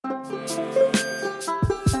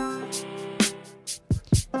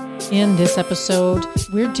In this episode,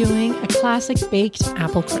 we're doing a classic baked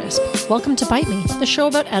apple crisp. Welcome to Bite Me, the show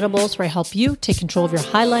about edibles where I help you take control of your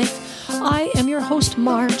high life. I am your host,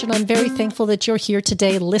 Marge, and I'm very thankful that you're here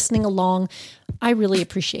today listening along. I really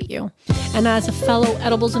appreciate you. And as a fellow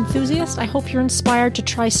edibles enthusiast, I hope you're inspired to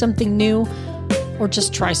try something new or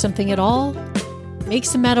just try something at all. Make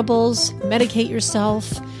some edibles, medicate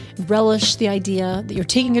yourself, relish the idea that you're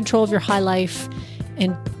taking control of your high life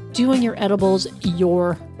and doing your edibles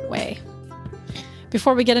your way.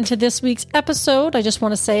 Before we get into this week's episode, I just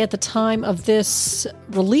want to say at the time of this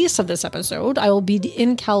release of this episode, I will be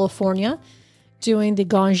in California doing the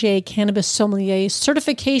Ganjier Cannabis Sommelier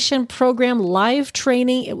Certification Program live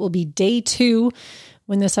training. It will be day 2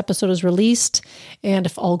 when this episode is released. And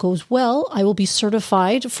if all goes well, I will be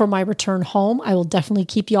certified for my return home. I will definitely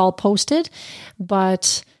keep you all posted,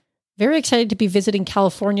 but very excited to be visiting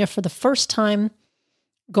California for the first time,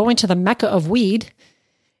 going to the Mecca of weed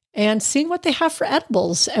and seeing what they have for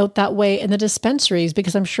edibles out that way in the dispensaries,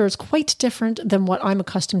 because I'm sure it's quite different than what I'm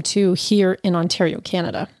accustomed to here in Ontario,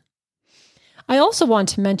 Canada. I also want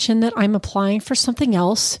to mention that I'm applying for something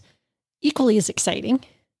else equally as exciting.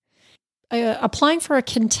 Applying for a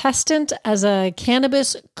contestant as a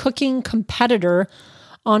cannabis cooking competitor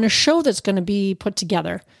on a show that's going to be put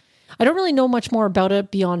together. I don't really know much more about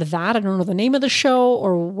it beyond that. I don't know the name of the show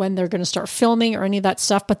or when they're going to start filming or any of that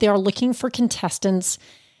stuff, but they are looking for contestants.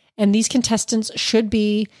 And these contestants should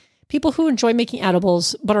be people who enjoy making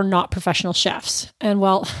edibles, but are not professional chefs. And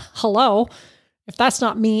well, hello, if that's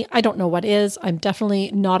not me, I don't know what is. I'm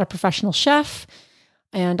definitely not a professional chef.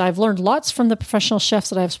 And I've learned lots from the professional chefs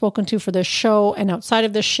that I've spoken to for this show and outside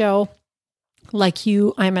of this show. Like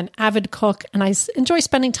you, I'm an avid cook and I enjoy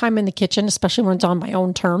spending time in the kitchen, especially when it's on my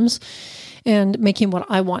own terms and making what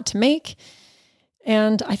I want to make.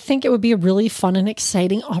 And I think it would be a really fun and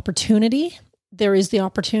exciting opportunity. There is the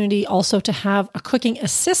opportunity also to have a cooking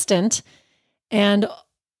assistant, and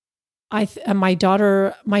my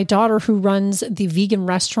daughter who runs the vegan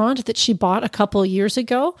restaurant that she bought a couple of years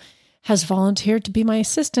ago has volunteered to be my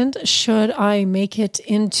assistant should I make it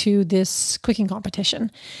into this cooking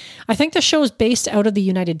competition. I think the show is based out of the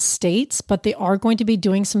United States, but they are going to be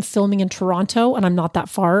doing some filming in Toronto, and I'm not that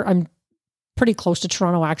far. I'm pretty close to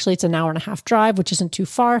Toronto, actually. It's an hour and a half drive, which isn't too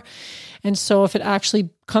far. And so if it actually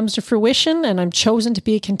comes to fruition and I'm chosen to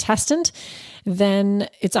be a contestant, then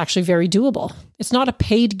it's actually very doable. It's not a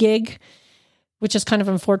paid gig, which is kind of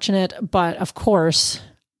unfortunate, but of course,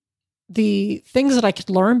 the things that I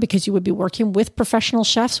could learn because you would be working with professional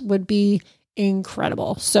chefs would be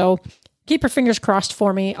incredible. So keep your fingers crossed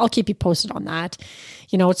for me. I'll keep you posted on that.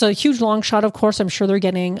 You know, it's a huge long shot, of course. I'm sure they're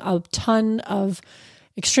getting a ton of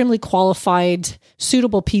extremely qualified,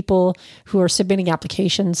 suitable people who are submitting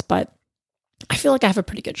applications, but I feel like I have a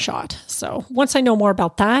pretty good shot. So once I know more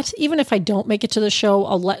about that, even if I don't make it to the show,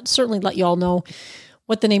 I'll certainly let you all know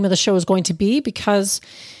what the name of the show is going to be, because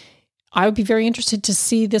I would be very interested to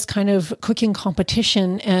see this kind of cooking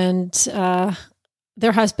competition. And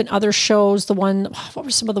there has been other shows. What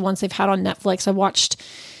were some of the ones they've had on Netflix? I watched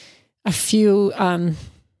a few. I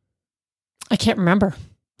can't remember.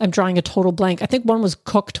 I'm drawing a total blank. I think one was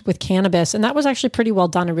Cooked with Cannabis, and that was actually pretty well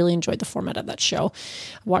done. I really enjoyed the format of that show.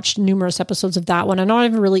 I watched numerous episodes of that one. I'm not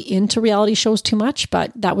even really into reality shows too much,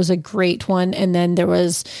 but that was a great one. And then there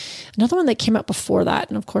was another one that came out before that.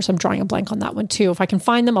 And of course, I'm drawing a blank on that one too. If I can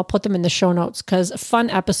find them, I'll put them in the show notes, because fun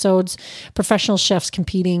episodes, professional chefs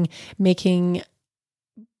competing, making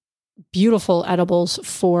beautiful edibles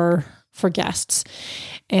for guests.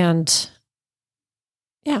 And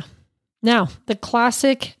yeah. Now, the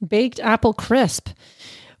classic baked apple crisp.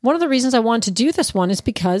 One of the reasons I wanted to do this one is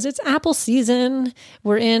because it's apple season.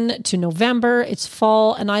 We're into November, it's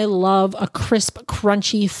fall, and I love a crisp,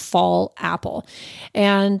 crunchy fall apple.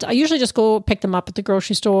 And I usually just go pick them up at the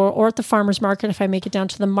grocery store or at the farmer's market if I make it down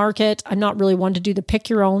to the market. I'm not really one to do the pick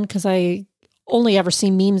your own, because I only ever see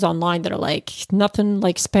memes online that are like, nothing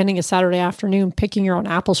like spending a Saturday afternoon picking your own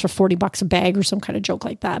apples for $40 a bag or some kind of joke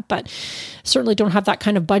like that. But certainly don't have that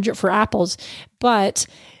kind of budget for apples. But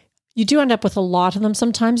you do end up with a lot of them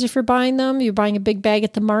sometimes if you're buying them. You're buying a big bag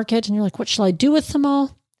at the market and you're like, what shall I do with them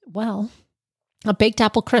all? Well, a baked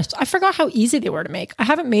apple crisp. I forgot how easy they were to make. I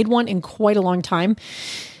haven't made one in quite a long time.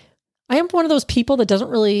 I am one of those people that I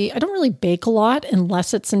don't really bake a lot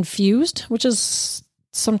unless it's infused, which is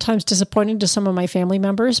sometimes disappointing to some of my family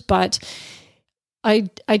members, but I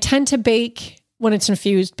tend to bake when it's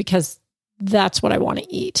infused because that's what I want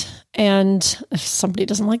to eat. And if somebody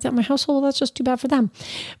doesn't like that in my household, that's just too bad for them.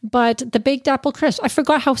 But the baked apple crisp, I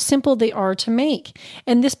forgot how simple they are to make.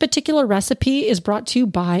 And this particular recipe is brought to you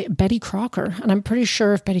by Betty Crocker. And I'm pretty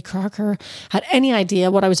sure if Betty Crocker had any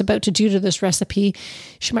idea what I was about to do to this recipe,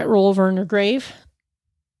 she might roll over in her grave.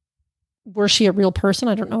 Were she a real person?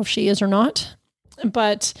 I don't know if she is or not.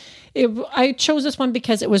 But I chose this one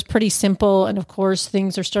because it was pretty simple. And of course,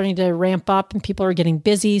 things are starting to ramp up and people are getting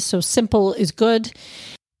busy. So simple is good.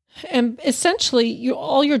 And essentially,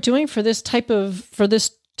 all you're doing for this type of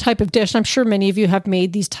dish, I'm sure many of you have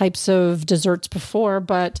made these types of desserts before,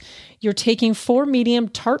 but you're taking 4 medium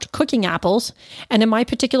tart cooking apples. And in my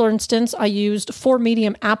particular instance, I used 4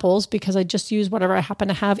 medium apples because I just used whatever I happen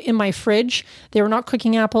to have in my fridge. They were not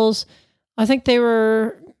cooking apples. I think they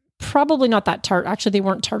were probably not that tart. Actually, they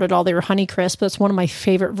weren't tart at all. They were Honeycrisp. That's one of my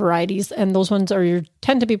favorite varieties. And those ones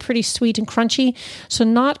tend to be pretty sweet and crunchy. So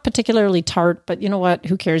not particularly tart, but you know what?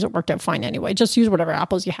 Who cares? It worked out fine anyway. Just use whatever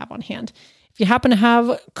apples you have on hand. If you happen to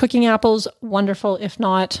have cooking apples, wonderful. If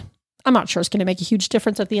not, I'm not sure it's going to make a huge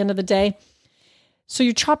difference at the end of the day. So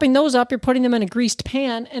you're chopping those up, you're putting them in a greased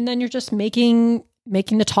pan, and then you're just making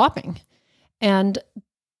the topping. And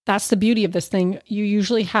that's the beauty of this thing. You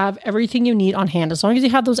usually have everything you need on hand. As long as you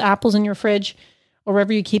have those apples in your fridge or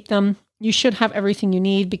wherever you keep them, you should have everything you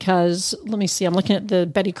need because, let me see, I'm looking at the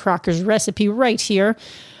Betty Crocker's recipe right here.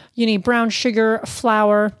 You need brown sugar,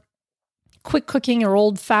 flour, quick cooking or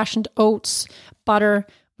old-fashioned oats, butter,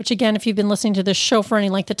 which again, if you've been listening to this show for any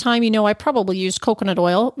length of time, you know I probably used coconut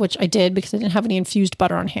oil, which I did because I didn't have any infused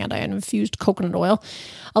butter on hand. I had infused coconut oil,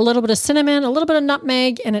 a little bit of cinnamon, a little bit of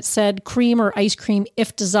nutmeg, and it said cream or ice cream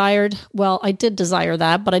if desired. Well, I did desire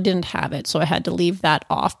that, but I didn't have it, so I had to leave that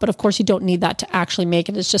off. But of course, you don't need that to actually make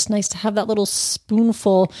it. It's just nice to have that little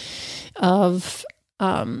spoonful of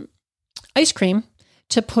ice cream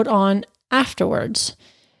to put on afterwards.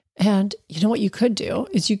 And you know what you could do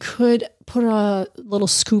is you could put a little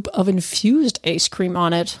scoop of infused ice cream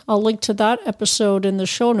on it. I'll link to that episode in the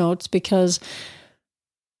show notes because,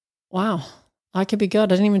 wow, that could be good.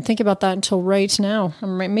 I didn't even think about that until right now.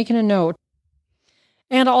 I'm making a note.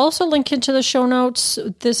 And I'll also link into the show notes.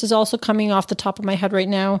 This is also coming off the top of my head right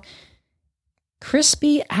now.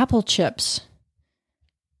 Crispy apple chips.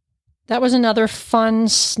 That was another fun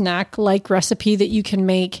snack-like recipe that you can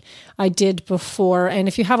make. I did before. And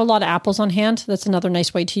if you have a lot of apples on hand, that's another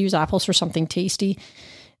nice way to use apples for something tasty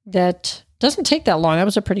that doesn't take that long. That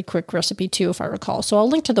was a pretty quick recipe too, if I recall. So I'll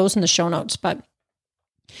link to those in the show notes. But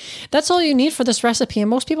that's all you need for this recipe. And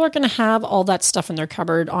most people are going to have all that stuff in their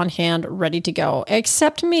cupboard on hand, ready to go.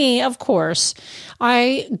 Except me, of course.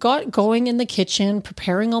 I got going in the kitchen,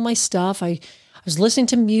 preparing all my stuff. I was listening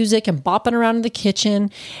to music and bopping around in the kitchen,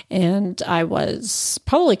 and I was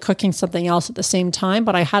probably cooking something else at the same time,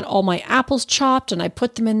 but I had all my apples chopped and I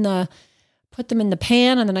put them in the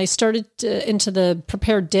pan, and then I started into the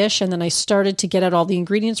prepared dish, and then I started to get out all the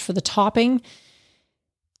ingredients for the topping.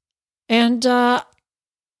 And I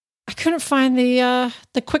couldn't find the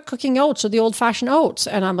quick cooking oats or the old fashioned oats.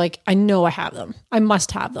 And I'm like, I know I have them. I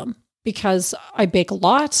must have them because I bake a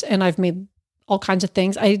lot and I've made all kinds of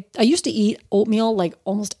things. I used to eat oatmeal like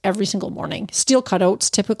almost every single morning. Steel cut oats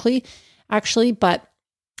typically, actually, but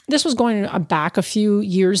this was going back a few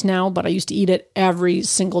years now, but I used to eat it every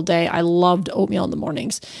single day. I loved oatmeal in the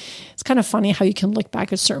mornings. It's kind of funny how you can look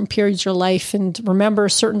back at certain periods of your life and remember a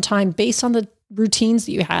certain time based on the routines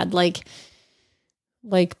that you had, like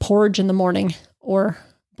porridge in the morning or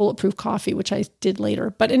bulletproof coffee, which I did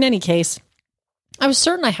later. But in any case, I was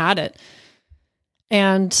certain I had it.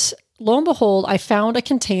 And lo and behold, I found a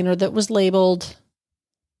container that was labeled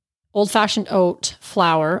old-fashioned oat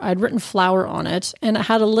flour. I'd written flour on it, and it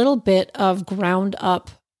had a little bit of ground up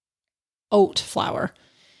oat flour.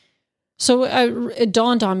 So it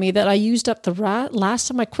dawned on me that I used up the last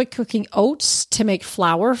of my quick cooking oats to make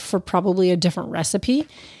flour for probably a different recipe.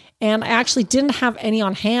 And I actually didn't have any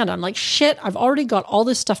on hand. I'm like, shit, I've already got all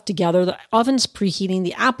this stuff together. The oven's preheating.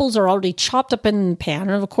 The apples are already chopped up in the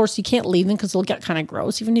pan. And of course, you can't leave them because they'll get kind of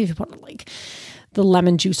gross, even if you put like the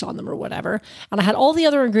lemon juice on them or whatever. And I had all the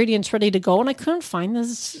other ingredients ready to go, and I couldn't find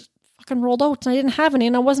this fucking rolled oats. And I didn't have any.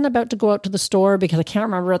 And I wasn't about to go out to the store because I can't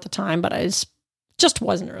remember at the time, but it just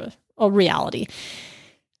wasn't a reality.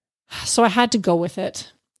 So I had to go with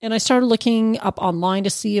it. And I started looking up online to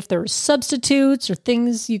see if there were substitutes or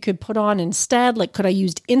things you could put on instead. Like, could I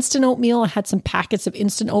use instant oatmeal? I had some packets of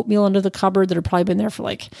instant oatmeal under the cupboard that have probably been there for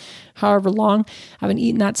like however long. I haven't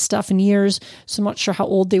eaten that stuff in years, so I'm not sure how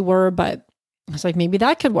old they were, but I was like, maybe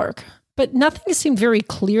that could work. But nothing seemed very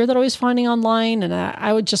clear that I was finding online, and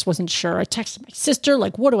I just wasn't sure. I texted my sister,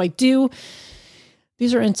 like, what do I do?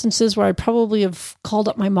 These are instances where I probably have called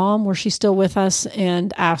up my mom where she's still with us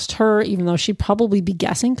and asked her, even though she'd probably be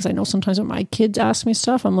guessing, because I know sometimes when my kids ask me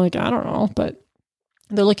stuff, I'm like, I don't know, but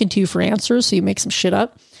they're looking to you for answers, so you make some shit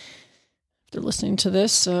up. If they're listening to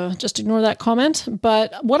this, just ignore that comment.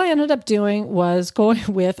 But what I ended up doing was going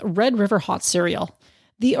with Red River hot cereal.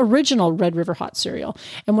 The original Red River hot cereal.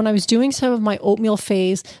 And when I was doing some of my oatmeal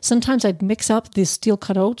phase, sometimes I'd mix up these steel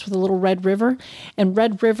cut oats with a little Red River. And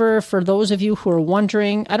Red River, for those of you who are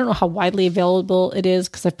wondering, I don't know how widely available it is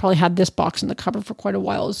because I've probably had this box in the cupboard for quite a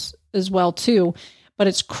while as well too. But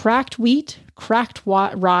it's cracked wheat, cracked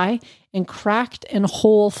rye, and cracked and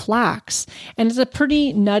whole flax. And it's a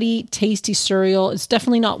pretty nutty, tasty cereal. It's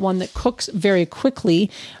definitely not one that cooks very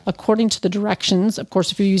quickly, according to the directions. Of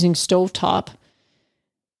course, if you're using stovetop.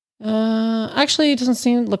 Actually, it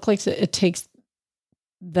doesn't look like it takes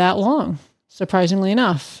that long, surprisingly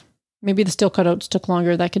enough. Maybe the steel cut oats took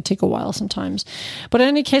longer. That could take a while sometimes. But in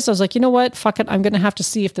any case, I was like, you know what? Fuck it. I'm going to have to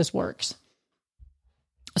see if this works.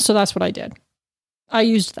 So that's what I did. I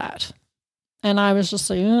used that. And I was just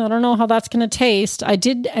like, I don't know how that's going to taste. I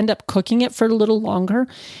did end up cooking it for a little longer.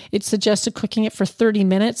 It suggested cooking it for 30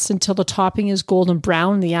 minutes until the topping is golden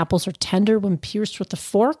brown and the apples are tender when pierced with a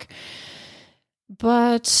fork.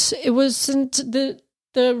 But it wasn't the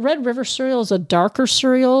Red River cereal is a darker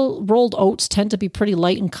cereal. Rolled oats tend to be pretty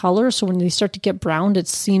light in color. So when they start to get browned, it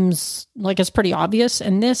seems like it's pretty obvious.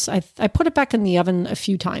 And this, I put it back in the oven a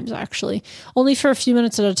few times, actually, only for a few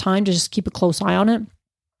minutes at a time to just keep a close eye on it.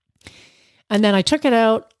 And then I took it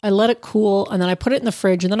out, I let it cool, and then I put it in the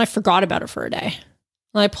fridge, and then I forgot about it for a day.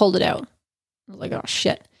 And I pulled it out. I was like, oh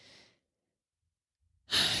shit.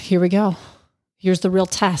 Here we go. Here's the real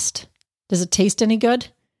test. Does it taste any good?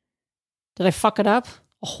 Did I fuck it up?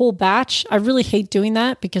 A whole batch? I really hate doing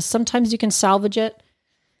that because sometimes you can salvage it.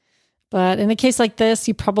 But in a case like this,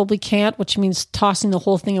 you probably can't, which means tossing the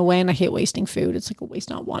whole thing away. And I hate wasting food. It's like a waste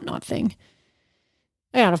not, want not thing.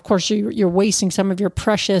 And of course, you're wasting some of your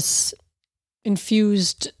precious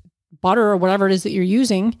infused butter or whatever it is that you're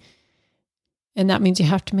using. And that means you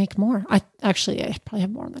have to make more. I probably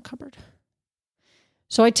have more in the cupboard.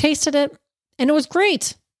 So I tasted it and it was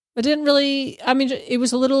great. It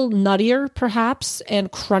was a little nuttier perhaps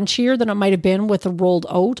and crunchier than it might have been with a rolled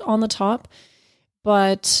oat on the top,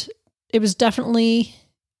 but it was definitely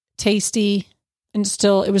tasty and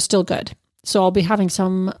it was still good. So I'll be having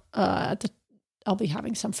some, I'll be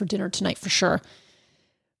having some for dinner tonight for sure.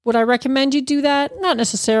 Would I recommend you do that? Not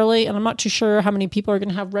necessarily. And I'm not too sure how many people are going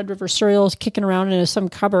to have Red River cereals kicking around in some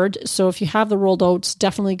cupboard. So if you have the rolled oats,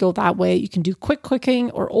 definitely go that way. You can do quick cooking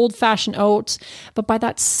or old fashioned oats. But by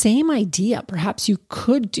that same idea, perhaps you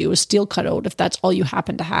could do a steel cut oat if that's all you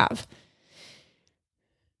happen to have.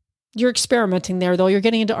 You're experimenting there though. You're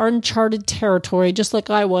getting into uncharted territory, just like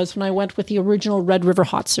I was when I went with the original Red River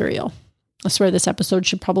hot cereal. I swear this episode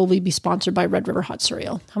should probably be sponsored by Red River hot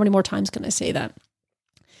cereal. How many more times can I say that?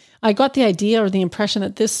 I got the idea or the impression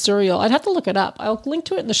that this cereal, I'd have to look it up. I'll link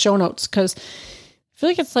to it in the show notes because I feel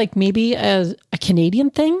like it's like maybe a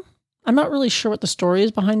Canadian thing. I'm not really sure what the story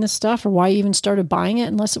is behind this stuff or why I even started buying it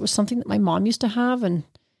unless it was something that my mom used to have. And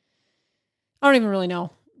I don't even really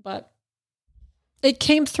know, but it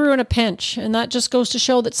came through in a pinch. And that just goes to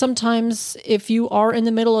show that sometimes if you are in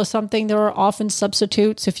the middle of something, there are often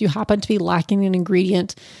substitutes if you happen to be lacking an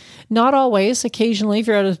ingredient. Not always. Occasionally, if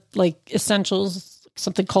you're out of like essentials,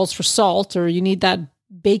 something calls for salt or you need that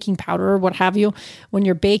baking powder or what have you when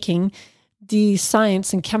you're baking, the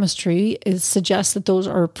science and chemistry suggests that those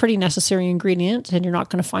are pretty necessary ingredients and you're not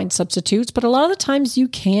going to find substitutes. But a lot of the times you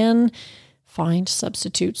can find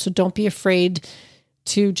substitutes. So don't be afraid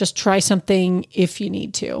to just try something if you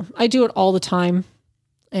need to. I do it all the time.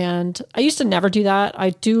 And I used to never do that.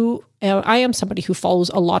 I am somebody who follows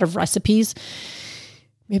a lot of recipes.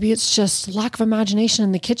 Maybe it's just lack of imagination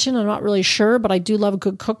in the kitchen. I'm not really sure, but I do love a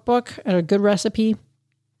good cookbook and a good recipe.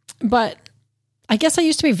 But I guess I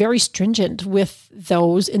used to be very stringent with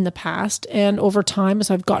those in the past. And over time, as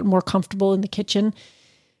I've gotten more comfortable in the kitchen,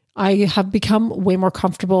 I have become way more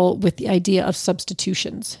comfortable with the idea of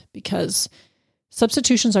substitutions because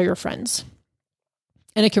substitutions are your friends.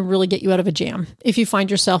 And it can really get you out of a jam if you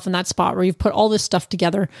find yourself in that spot where you've put all this stuff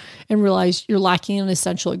together and realize you're lacking an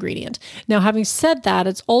essential ingredient. Now, having said that,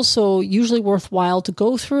 it's also usually worthwhile to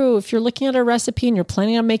go through. If you're looking at a recipe and you're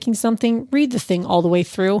planning on making something, read the thing all the way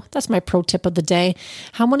through. That's my pro tip of the day.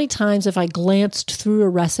 How many times have I glanced through a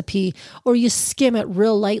recipe or you skim it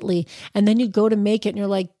real lightly and then you go to make it and you're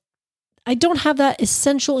like, I don't have that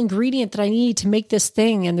essential ingredient that I need to make this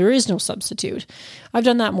thing, and there is no substitute. I've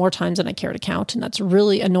done that more times than I care to count, and that's a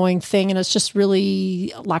really annoying thing, and it's just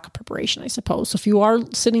really a lack of preparation, I suppose. So if you are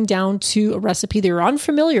sitting down to a recipe that you're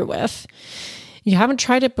unfamiliar with, you haven't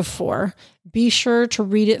tried it before, be sure to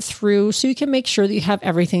read it through so you can make sure that you have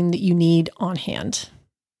everything that you need on hand.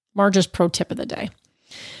 Marge's pro tip of the day.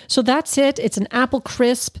 So that's it. It's an apple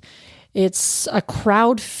crisp. It's a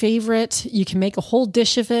crowd favorite. You can make a whole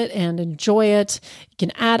dish of it and enjoy it. You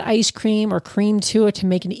can add ice cream or cream to it to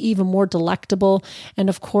make it even more delectable. And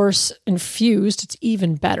of course, infused, it's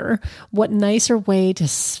even better. What nicer way to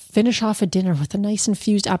finish off a dinner with a nice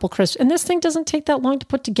infused apple crisp? And this thing doesn't take that long to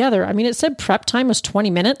put together. I mean, it said prep time was 20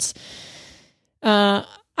 minutes. I'm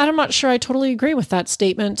not sure I totally agree with that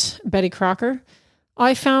statement, Betty Crocker.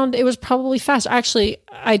 I found it was probably fast. Actually,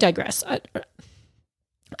 I digress.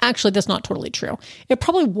 Actually, that's not totally true. It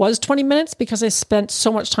probably was 20 minutes because I spent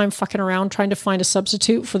so much time fucking around trying to find a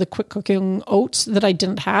substitute for the quick cooking oats that I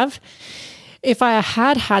didn't have. If I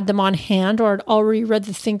had them on hand or had already read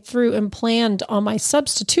the thing through and planned on my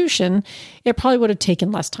substitution, it probably would have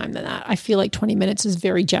taken less time than that. I feel like 20 minutes is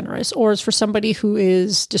very generous. Or as for somebody who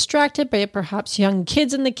is distracted by perhaps young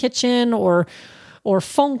kids in the kitchen or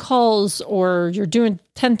phone calls, or you're doing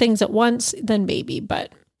 10 things at once, then maybe.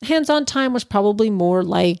 But hands-on time was probably more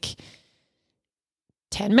like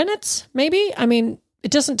 10 minutes, maybe. I mean,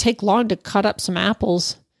 it doesn't take long to cut up some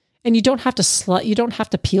apples, and you don't have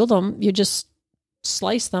to peel them. You just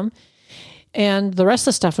slice them. And the rest of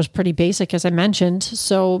the stuff was pretty basic, as I mentioned.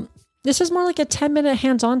 So this is more like a 10-minute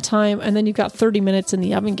hands-on time, and then you've got 30 minutes in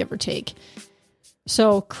the oven, give or take.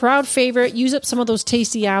 So crowd favorite, use up some of those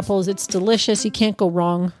tasty apples. It's delicious. You can't go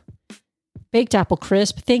wrong. Baked apple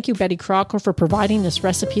crisp. Thank you, Betty Crocker, for providing this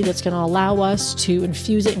recipe that's going to allow us to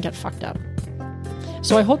infuse it and get fucked up.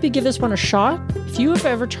 So I hope you give this one a shot. If you have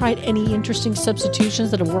ever tried any interesting substitutions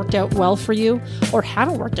that have worked out well for you or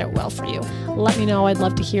haven't worked out well for you, let me know. I'd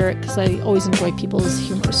love to hear it because I always enjoy people's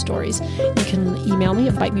humorous stories. You can email me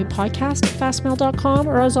at bitemepodcast@fastmail.com,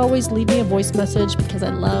 or as always, leave me a voice message because I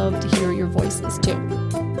love to hear your voices too.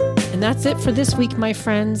 And that's it for this week, my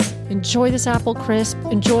friends. Enjoy this apple crisp.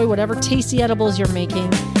 Enjoy whatever tasty edibles you're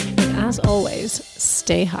making. And as always,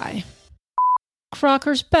 stay high.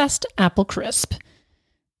 Crocker's best apple crisp.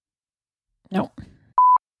 No.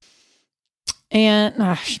 And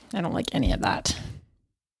I don't like any of that.